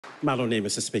Malone,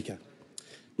 Mr Speaker.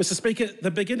 Mr Speaker,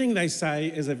 the beginning, they say,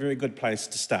 is a very good place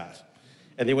to start.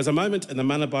 And there was a moment in the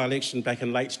Mana by-election back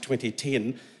in late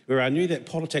 2010 where I knew that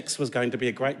politics was going to be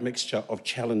a great mixture of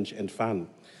challenge and fun.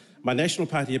 My National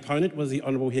Party opponent was the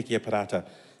Honourable Hekia Parata,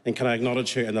 and can I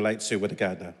acknowledge her and the late Sir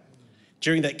Widdegardner.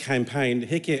 During that campaign,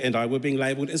 Hekia and I were being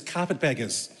labelled as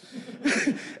carpetbaggers,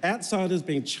 outsiders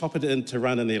being choppered in to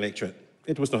run in the electorate.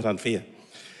 It was not unfair.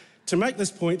 To make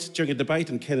this point, during a debate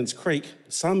in Cannons Creek,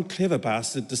 some clever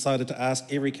bastard decided to ask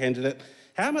every candidate,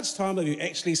 how much time have you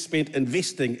actually spent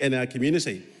investing in our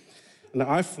community? And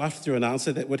I fluffed through an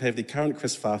answer that would have the current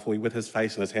Kris Faafoi with his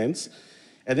face in his hands.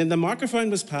 And then the microphone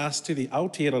was passed to the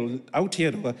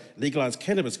Aotearoa legalised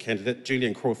cannabis candidate,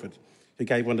 Julian Crawford, who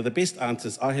gave one of the best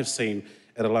answers I have seen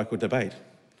at a local debate.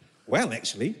 Well,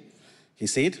 actually, he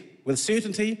said, with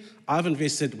certainty, I've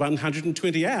invested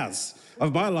 120 hours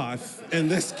of my life in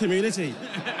this community.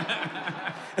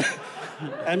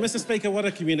 And Mr Speaker, what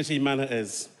a community Mana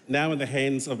is, now in the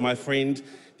hands of my friend,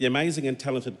 the amazing and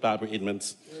talented Barbara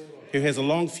Edmonds, who has a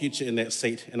long future in that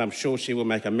seat, and I'm sure she will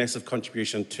make a massive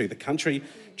contribution to the country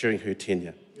during her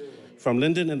tenure. From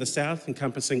Linden in the south,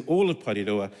 encompassing all of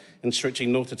Porirua and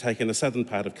stretching north to take in the southern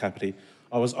part of Kapiti,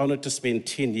 I was honoured to spend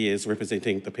 10 years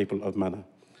representing the people of Mana.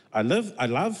 I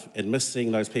love and miss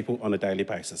seeing those people on a daily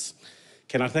basis.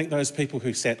 Can I thank those people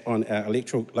who sat on our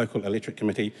local electorate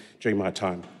committee during my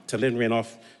time? To Lynn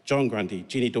Renoff, John Grundy,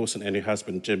 Jenny Dawson and her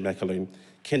husband Jim McAloon,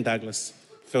 Ken Douglas,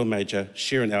 Phil Major,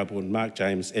 Sharon Alborn, Mark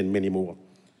James and many more.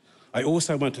 I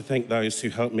also want to thank those who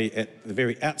helped me at the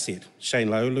very outset, Shane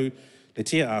Laulu,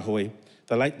 Letia Ahoy,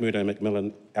 the late Murdo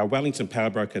McMillan, our Wellington power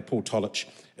broker Paul Tolich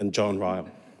and John Ryle.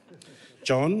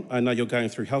 John, I know you're going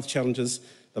through health challenges.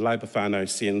 The Labour whānau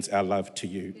sends our love to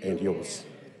you and yours.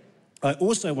 I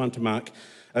also want to mark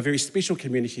a very special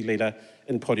community leader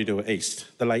in Porirua East,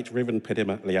 the late Reverend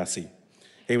Perema Liasi.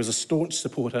 He was a staunch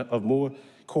supporter of more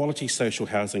quality social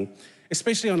housing,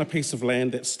 especially on a piece of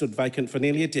land that stood vacant for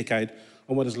nearly a decade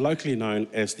on what is locally known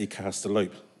as the Caster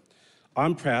Loop.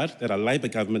 I'm proud that our Labour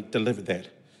government delivered that,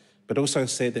 but also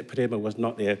sad that Perema was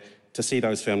not there to see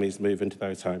those families move into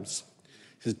those homes.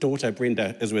 His daughter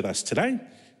Brenda is with us today.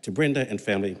 To Brenda and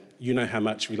family, you know how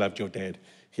much we loved your dad.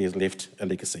 He has left a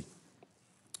legacy.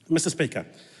 Mr Speaker,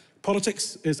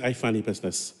 politics is a funny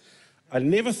business. I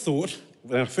never thought,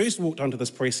 when I first walked onto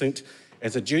this precinct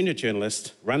as a junior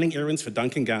journalist, running errands for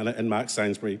Duncan Garner and Mark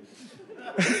Sainsbury,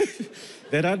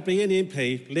 that I'd be an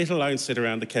MP, let alone sit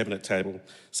around the cabinet table.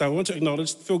 So I want to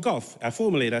acknowledge Phil Goff, our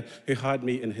former leader, who hired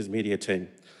me in his media team.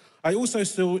 I also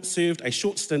served a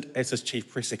short stint as his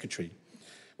chief press secretary.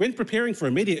 When preparing for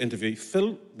a media interview,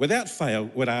 Phil, without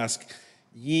fail, would ask,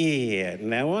 yeah,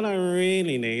 now what I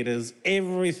really need is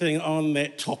everything on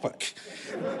that topic.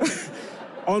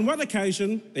 On one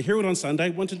occasion, the Herald on Sunday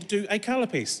wanted to do a colour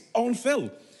piece on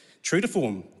Phil. True to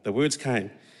form, the words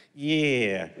came,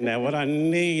 yeah, now what I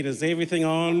need is everything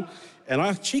on, and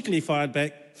I cheekily fired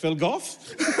back, Phil Goff.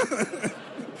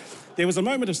 There was a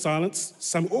moment of silence,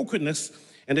 some awkwardness,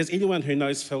 and as anyone who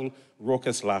knows Phil,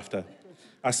 raucous laughter.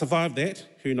 I survived that.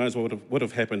 Who knows what would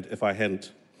have happened if I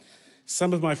hadn't.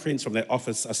 Some of my friends from that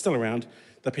office are still around,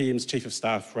 the PM's Chief of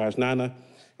Staff, Raj Nana,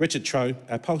 Richard Tro,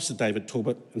 our pollster David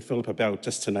Talbot, and Philippa Bell,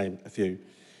 just to name a few.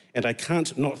 And I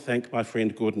can't not thank my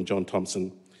friend Gordon John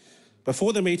Thompson.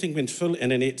 Before the meeting, when Phil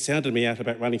and Annette sounded me out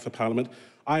about running for Parliament,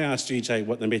 I asked GJ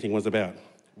what the meeting was about.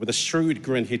 With a shrewd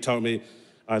grin, he told me,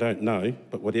 I don't know,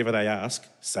 but whatever they ask,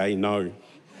 say no.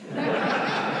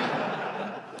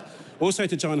 Also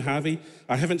to John Harvey,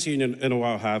 I haven't seen you in a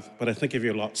while, Harv, but I think of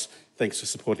you lots. Thanks for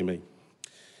supporting me.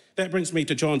 That brings me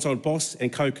to John's old boss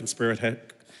and co-conspirator,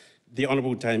 the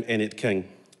Honourable Dame Annette King.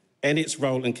 Annette's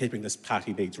role in keeping this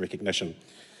party needs recognition.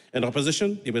 In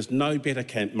opposition, there was no better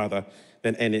camp mother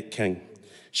than Annette King.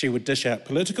 She would dish out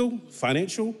political,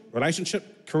 financial,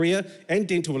 relationship, career and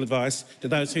dental advice to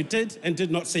those who did and did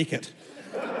not seek it.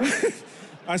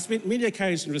 I spent many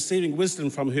occasions receiving wisdom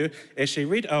from her as she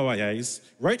read OIAs,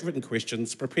 wrote written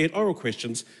questions, prepared oral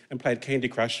questions and played Candy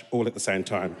Crush all at the same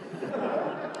time.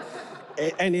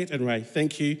 Annette and Ray,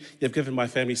 thank you. You've given my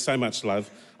family so much love.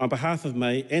 On behalf of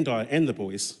May and I and the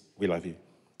boys, we love you.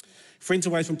 Friends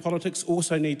away from politics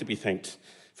also need to be thanked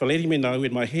for letting me know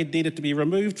when my head needed to be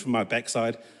removed from my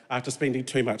backside after spending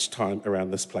too much time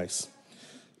around this place.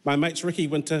 My mates Ricky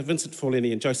Winter, Vincent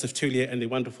Forlini and Joseph Tulia and their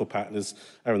wonderful partners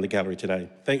are in the gallery today.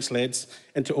 Thanks, lads,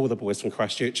 and to all the boys from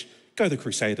Christchurch. Go the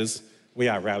Crusaders. We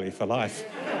are rally for life.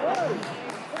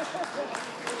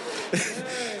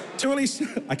 To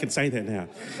Alicia, I can say that now.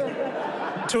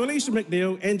 To Alicia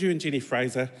McNeil, Andrew and Jenny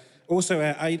Fraser, Also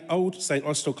our old St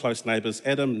Austell close neighbours,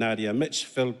 Adam, Nadia, Mitch,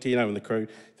 Phil, Tino and the crew,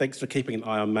 thanks for keeping an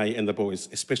eye on May and the boys,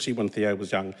 especially when Theo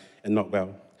was young and not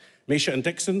well. Misha and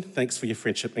Dixon, thanks for your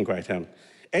friendship in Greytown.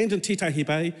 And in Titahi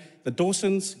Bay, the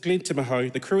Dawsons, Glen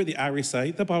Timahoe, the crew at the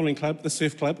RSA, the bowling club, the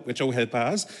surf club, which all have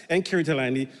bars, and Kerry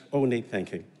Delaney all need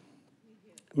thanking.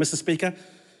 Mr Speaker,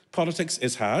 politics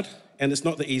is hard and it's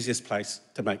not the easiest place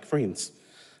to make friends.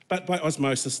 But by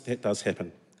osmosis, that does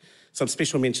happen. Some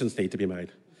special mentions need to be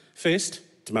made. First,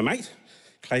 to my mate,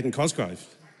 Clayton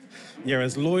Cosgrove. You're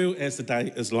as loyal as the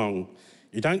day is long.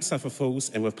 You don't suffer fools,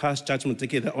 and we've passed judgment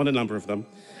together on a number of them.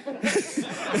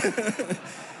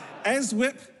 As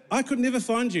whip, I could never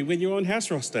find you when you were on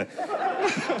house roster.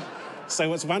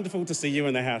 So it's wonderful to see you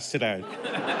in the house today.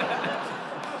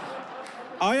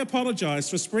 I apologise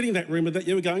for spreading that rumour that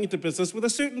you were going into business with a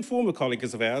certain former colleague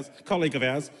of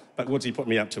ours, but Woodsy put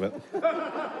me up to it.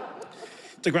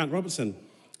 To Grant Robertson,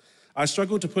 I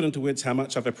struggle to put into words how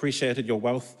much I've appreciated your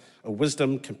wealth of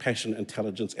wisdom, compassion,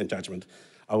 intelligence and judgment.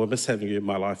 I will miss having you in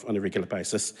my life on a regular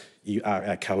basis. You are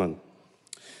our Cullen.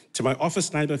 To my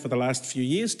office neighbour for the last few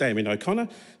years, Damien O'Connor,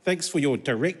 thanks for your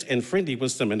direct and friendly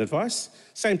wisdom and advice.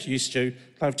 Same to you, Stu.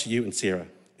 Love to you and Sarah.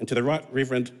 And to the Right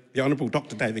Reverend, the Honourable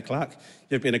Dr David Clark,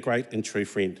 you've been a great and true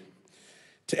friend.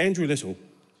 To Andrew Little,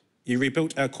 you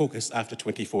rebuilt our caucus after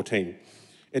 2014.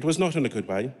 It was not in a good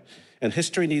way, and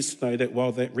history needs to know that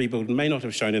while that rebuild may not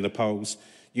have shown in the polls,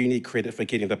 you need credit for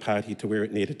getting the party to where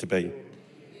it needed to be.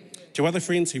 To other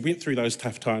friends who went through those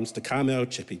tough times, to Carmel,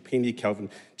 Chippy, Penny, Kelvin,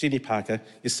 Jenny Parker,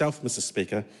 yourself, Mr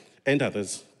Speaker, and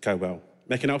others, go well.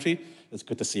 McAnulty, it's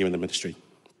good to see you in the ministry.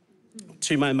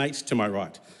 To my mate to my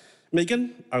right,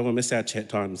 Megan, I will miss our chat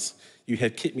times. You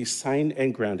have kept me sane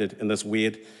and grounded in this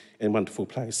weird and wonderful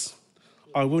place.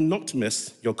 I will not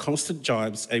miss your constant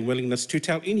jibes and willingness to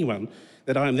tell anyone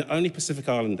that I am the only Pacific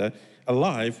Islander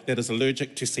alive that is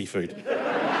allergic to seafood.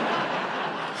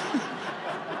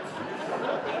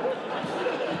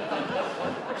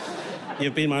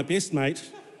 You've been my best mate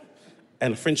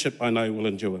and a friendship I know will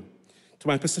endure. To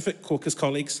my Pacific Caucus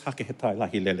colleagues, hake he tai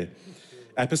lahi lele.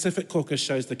 Our Pacific Caucus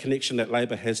shows the connection that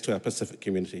Labour has to our Pacific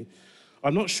community.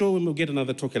 I'm not sure when we'll get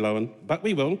another tokelauan, but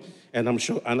we will, and I'm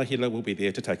sure Anahila will be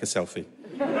there to take a selfie.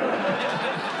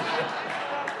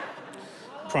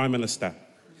 Prime Minister,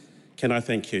 can I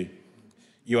thank you?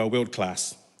 You are world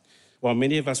class. While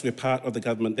many of us were part of the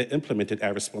government that implemented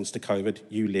our response to COVID,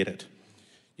 you led it.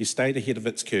 You stayed ahead of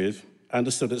its curve,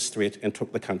 understood its threat, and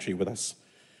took the country with us.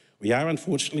 We are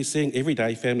unfortunately seeing every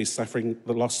day families suffering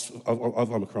the loss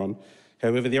of Omicron.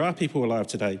 However, there are people alive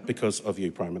today because of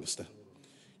you, Prime Minister.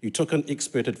 You took in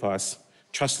expert advice,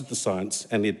 trusted the science,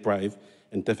 and led brave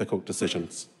and difficult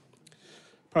decisions.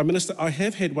 Prime Minister, I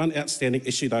have had one outstanding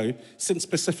issue, though, since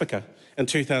Pacifica in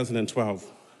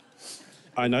 2012.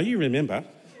 I know you remember.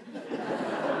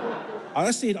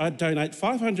 I said I'd donate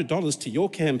 $500 to your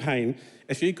campaign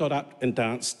if you got up and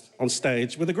danced on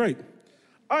stage with a group.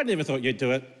 I never thought you'd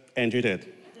do it, and you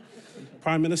did.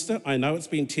 Prime Minister, I know it's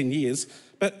been 10 years,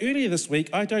 but earlier this week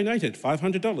I donated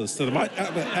 $500 to the Mike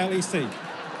Albert LEC.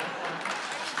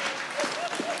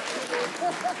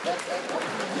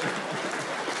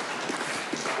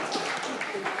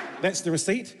 That's the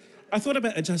receipt. I thought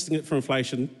about adjusting it for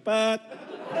inflation, but...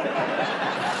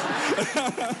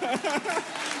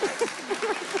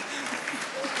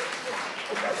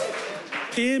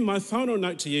 PM, my final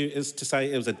note to you is to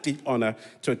say it was a deep honour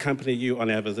to accompany you on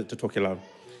our visit to Tokelau.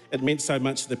 It meant so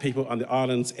much to the people on the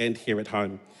islands and here at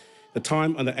home. The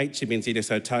time on the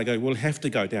HMNZ Otago will have to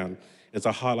go down as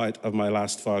a highlight of my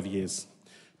last 5 years.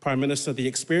 Prime Minister, the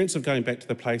experience of going back to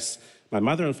the place my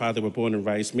mother and father were born and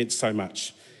raised meant so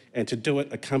much, and to do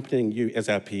it accompanying you as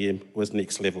our PM was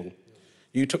next level.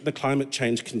 You took the climate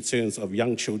change concerns of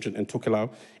young children in Tokelau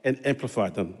and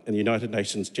amplified them in the United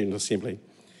Nations General Assembly.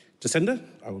 Jacinda,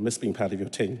 I will miss being part of your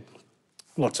team.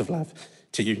 Lots of love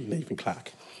to you, Neve and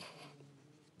Clark.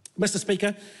 Mr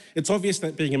Speaker, it's obvious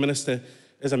that being a minister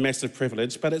is a massive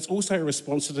privilege, but it's also a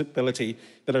responsibility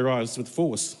that arrives with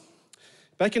force.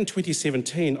 Back in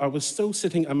 2017, I was still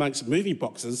sitting amongst movie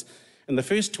boxes in the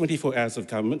first 24 hours of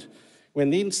government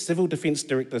when then Civil Defence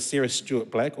Director Sarah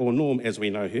Stewart-Black, or Norm as we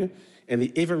know her, and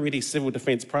the ever-ready Civil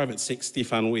Defence Private Sec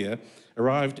Stefan Weir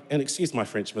arrived and, excuse my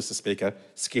French, Mr Speaker,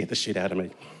 scared the shit out of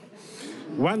me.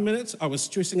 1 minute, I was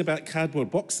stressing about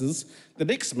cardboard boxes. The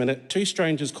next minute, two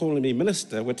strangers calling me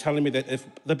minister were telling me that if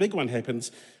the big one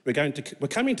happens, we're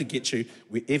coming to get you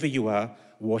wherever you are,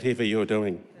 whatever you're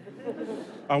doing.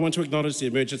 I want to acknowledge the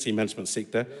emergency management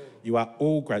sector. You are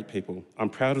all great people. I'm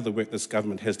proud of the work this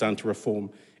government has done to reform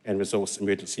and resource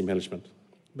emergency management.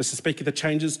 Mr Speaker, the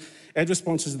changes and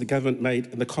responses the government made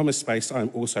in the commerce space I am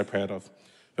also proud of.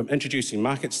 from introducing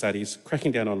market studies,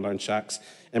 cracking down on loan sharks,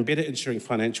 and better ensuring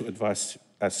financial advice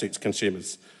suits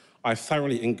consumers. I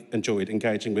thoroughly enjoyed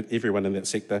engaging with everyone in that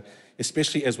sector,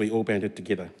 especially as we all banded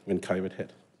together when COVID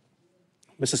hit.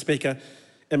 Mr. Speaker,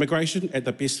 immigration at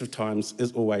the best of times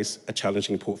is always a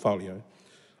challenging portfolio.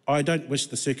 I don't wish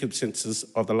the circumstances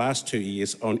of the last 2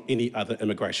 years on any other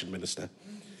immigration minister.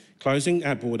 Closing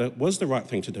our border was the right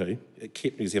thing to do. It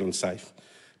kept New Zealand safe,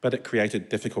 but it created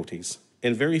difficulties,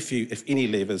 and very few, if any,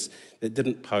 levers that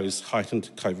didn't pose heightened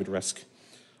COVID risk.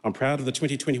 I'm proud of the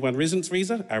 2021 residence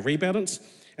visa, our rebalance,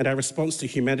 and our response to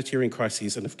humanitarian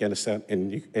crises in Afghanistan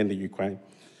and the Ukraine.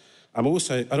 I'd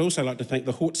also like to thank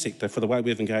the hort sector for the way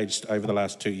we've engaged over the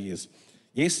last 2 years.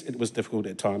 Yes, it was difficult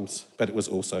at times, but it was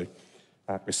also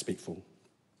respectful.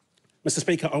 Mr.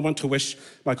 Speaker, I want to wish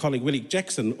my colleague Willie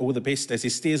Jackson all the best as he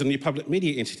steers a new public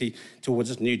media entity towards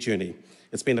his new journey.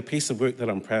 It's been a piece of work that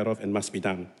I'm proud of and must be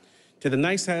done. To the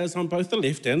naysayers on both the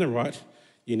left and the right,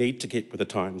 you need to get with the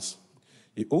times.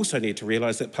 You also need to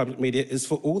realise that public media is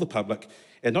for all the public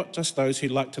and not just those who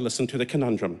like to listen to the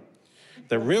conundrum.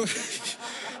 The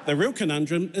real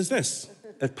conundrum is this: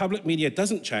 if public media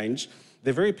doesn't change,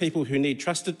 the very people who need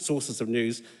trusted sources of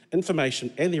news,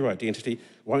 information and their identity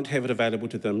won't have it available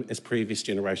to them as previous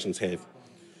generations have.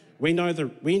 We know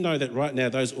that right now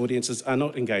those audiences are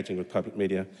not engaging with public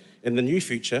media. In the new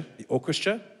future, the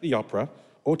orchestra, the opera,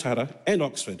 Otara and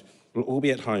Oxford will all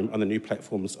be at home on the new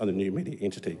platforms on the new media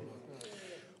entity.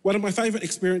 One of my favourite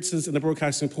experiences in the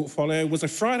broadcasting portfolio was a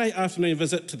Friday afternoon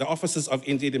visit to the offices of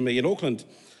NZME in Auckland.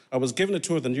 I was given a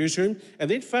tour of the newsroom and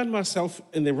then found myself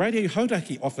in the Radio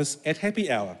Hauraki office at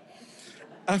happy hour.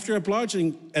 After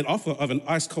obliging an offer of an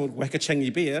ice-cold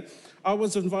Wakachangi beer, I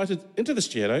was invited into the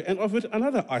studio and offered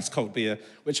another ice-cold beer,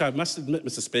 which I must admit,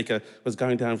 Mr. Speaker, was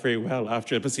going down very well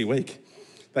after a busy week.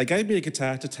 They gave me a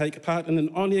guitar to take part in an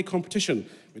on-air competition,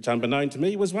 which unbeknown to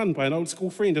me was won by an old school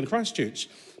friend in Christchurch.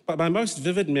 But my most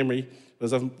vivid memory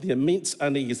was of the immense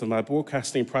unease of my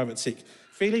broadcasting private sec,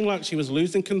 feeling like she was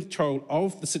losing control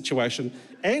of the situation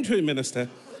and her minister.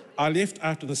 I left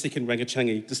after the second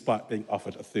Rangachangi, despite being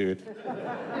offered a third.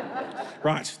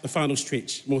 Right, the final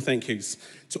stretch. More thank yous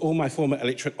to all my former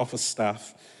electorate office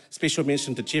staff. Special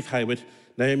mention to Jeff Hayward,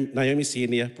 Naomi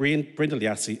Sienia, Brenda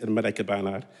Liassi and Mareka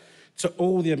Barnard. To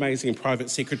all the amazing private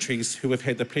secretaries who have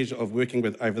had the pleasure of working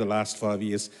with over the last 5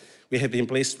 years, we have been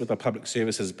blessed with our public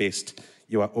services best.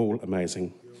 You are all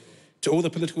amazing. To all the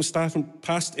political staff,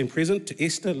 past and present, to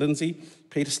Esther, Lindsay,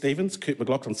 Peter Stevens, Kurt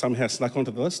McLaughlin somehow snuck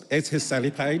onto the list, as has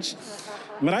Sally Page,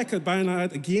 Mareka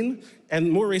Barnard again,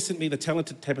 and more recently the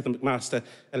talented Tabitha McMaster,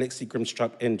 Alexi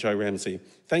Grimstrup and Joe Ramsey.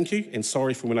 Thank you, and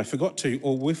sorry for when I forgot to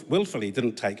or willfully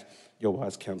didn't take your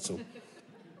wise counsel.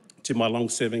 To my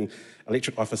long-serving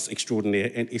electorate office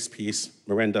extraordinaire and SPS,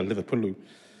 Miranda Livapulu.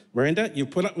 Miranda,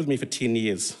 you've put up with me for 10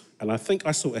 years, and I think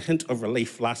I saw a hint of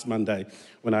relief last Monday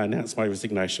when I announced my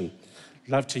resignation.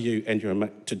 Love to you and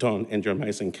to Don and your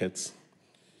amazing kids.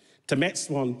 To Matt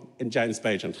Swan and James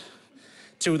Bagent,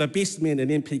 two of the best men an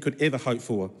MP could ever hope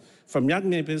for, from young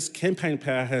members, campaign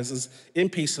powerhouses,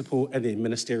 MP support and their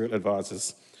ministerial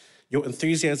advisors. Your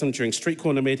enthusiasm during street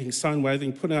corner meetings, sign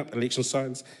waving, putting up election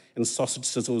signs and sausage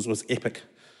sizzles was epic.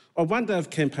 On one day of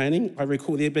campaigning, I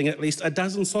recall there being at least a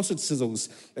dozen sausage sizzles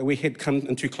that we had come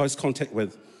into close contact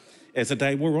with. As the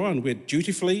day wore on, we'd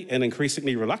dutifully and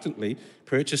increasingly reluctantly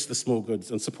purchased the small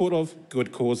goods in support of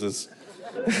good causes.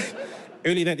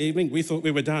 Early that evening, we thought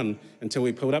we were done until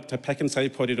we pulled up to Pack and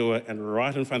Save Porirua and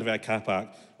right in front of our car park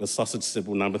was sausage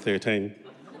symbol number 13.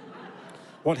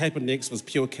 What happened next was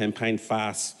pure campaign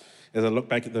farce as I looked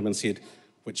back at them and said,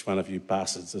 which one of you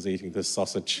bastards is eating this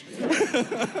sausage?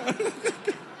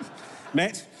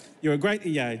 Matt, you're a great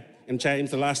EA, and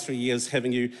James, the last 3 years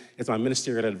having you as my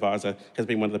ministerial advisor has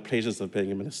been one of the pleasures of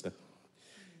being a minister.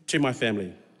 To my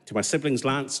family, to my siblings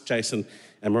Lance, Jason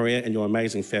and Maria and your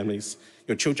amazing families,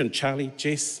 your children Charlie,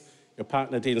 Jess, your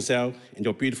partner Denzel and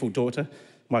your beautiful daughter,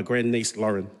 my grandniece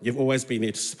Lauren, you've always been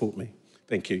there to support me.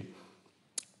 Thank you.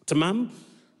 To Mum,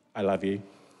 I love you.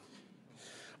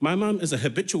 My mum is a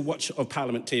habitual watcher of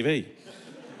Parliament TV.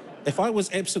 If I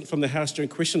was absent from the house during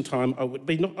question time, it would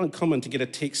be not uncommon to get a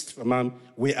text from Mum,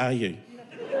 where are you?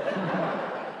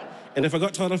 And if I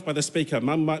got told off by the speaker,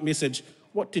 Mum might message,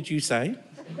 what did you say?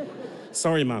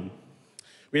 Sorry, Mum.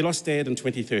 We lost Dad in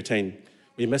 2013.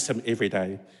 We miss him every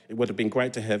day. It would have been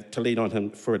great to lean on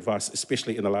him for advice,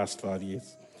 especially in the last 5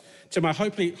 years. To my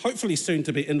hopefully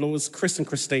soon-to-be in-laws, Chris and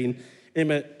Christine,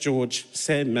 Emma, George,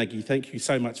 Sam, Maggie, thank you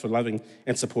so much for loving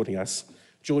and supporting us.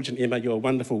 George and Emma, you're a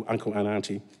wonderful uncle and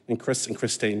auntie. And Chris and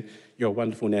Christine, you're a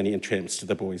wonderful nanny and tramps to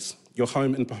the boys. Your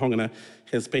home in Pahongana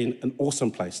has been an awesome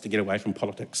place to get away from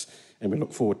politics and we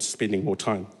look forward to spending more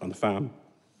time on the farm.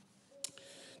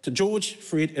 To George,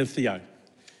 Fred and Theo,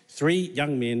 3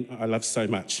 young men I love so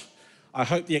much. I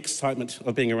hope the excitement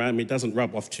of being around me doesn't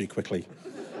rub off too quickly.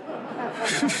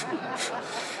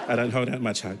 I don't hold out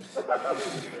much hope.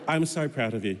 I'm so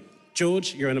proud of you.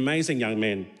 George, you're an amazing young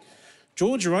man.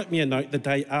 George wrote me a note the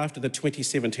day after the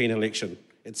 2017 election.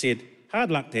 It said,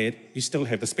 "Hard luck, Dad, you still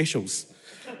have the specials."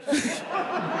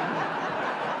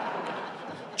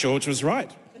 George was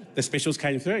right. The specials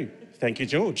came through. Thank you,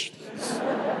 George.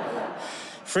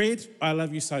 Fred, I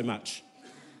love you so much.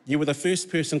 You were the first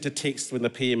person to text when the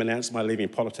PM announced my leaving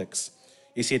politics.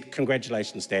 You said,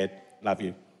 "Congratulations, Dad, love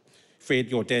you." Fred,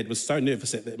 your dad was so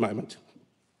nervous at that moment.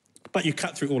 But you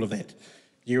cut through all of that.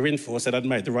 You reinforced that I'd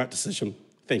made the right decision.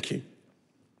 Thank you.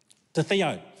 To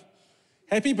Theo,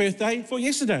 happy birthday for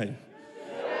yesterday.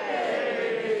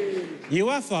 Yay! You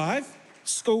are 5,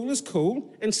 school is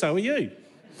cool, and so are you.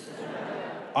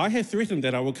 I have threatened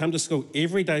that I will come to school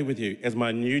every day with you as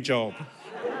my new job.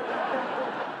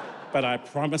 But I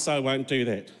promise I won't do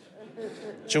that.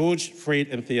 George, Fred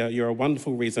and Theo, you're a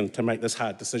wonderful reason to make this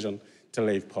hard decision to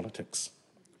leave politics.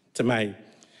 To May,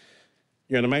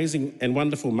 you're an amazing and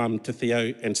wonderful mum to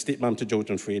Theo and stepmum to George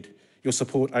and Fred. Your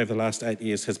support over the last 8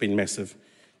 years has been massive.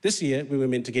 This year, we were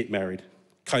meant to get married.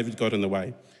 COVID got in the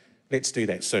way. Let's do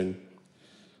that soon.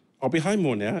 I'll be home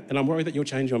more now, and I'm worried that you'll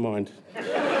change your mind.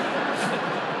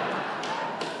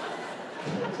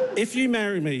 If you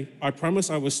marry me, I promise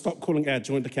I will stop calling our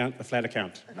joint account a flat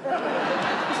account.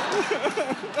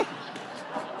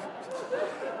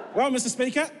 Well, Mr.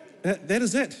 Speaker, that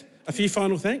is it. A few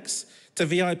final thanks. To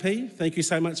VIP, thank you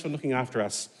so much for looking after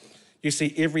us. You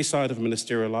see every side of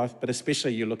ministerial life, but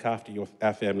especially you look after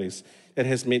our families. It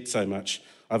has meant so much.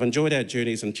 I've enjoyed our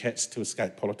journeys and chats to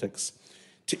escape politics.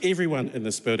 To everyone in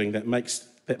this building that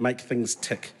make things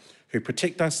tick, who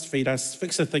protect us, feed us,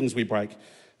 fix the things we break,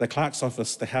 the clerk's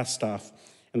office, the house staff,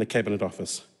 and the cabinet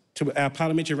office. To our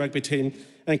parliamentary rugby team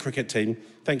and cricket team,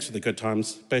 thanks for the good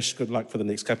times. Bish, good luck for the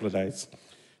next couple of days.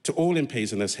 To all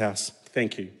MPs in this House,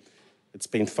 thank you. It's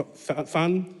been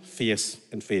fun, fierce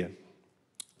and fair.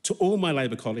 To all my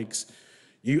Labour colleagues,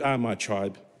 you are my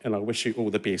tribe and I wish you all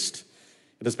the best.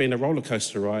 It has been a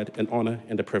rollercoaster ride, an honour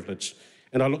and a privilege,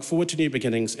 and I look forward to new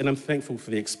beginnings and I'm thankful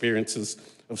for the experiences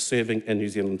of serving in New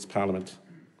Zealand's Parliament.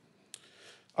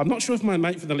 I'm not sure if my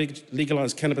mate for the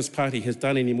Legalised Cannabis Party has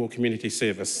done any more community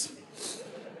service.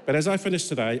 But as I finish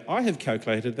today, I have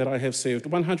calculated that I have served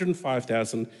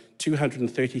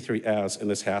 105,233 hours in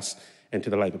this House and to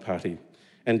the Labour Party.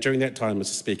 And during that time,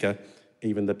 Mr. Speaker,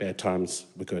 even the bad times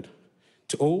were good.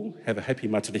 To all, have a happy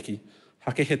matariki.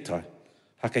 Haka he tai,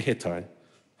 haka he tai,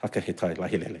 haka he tai,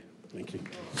 lahilele. Thank you.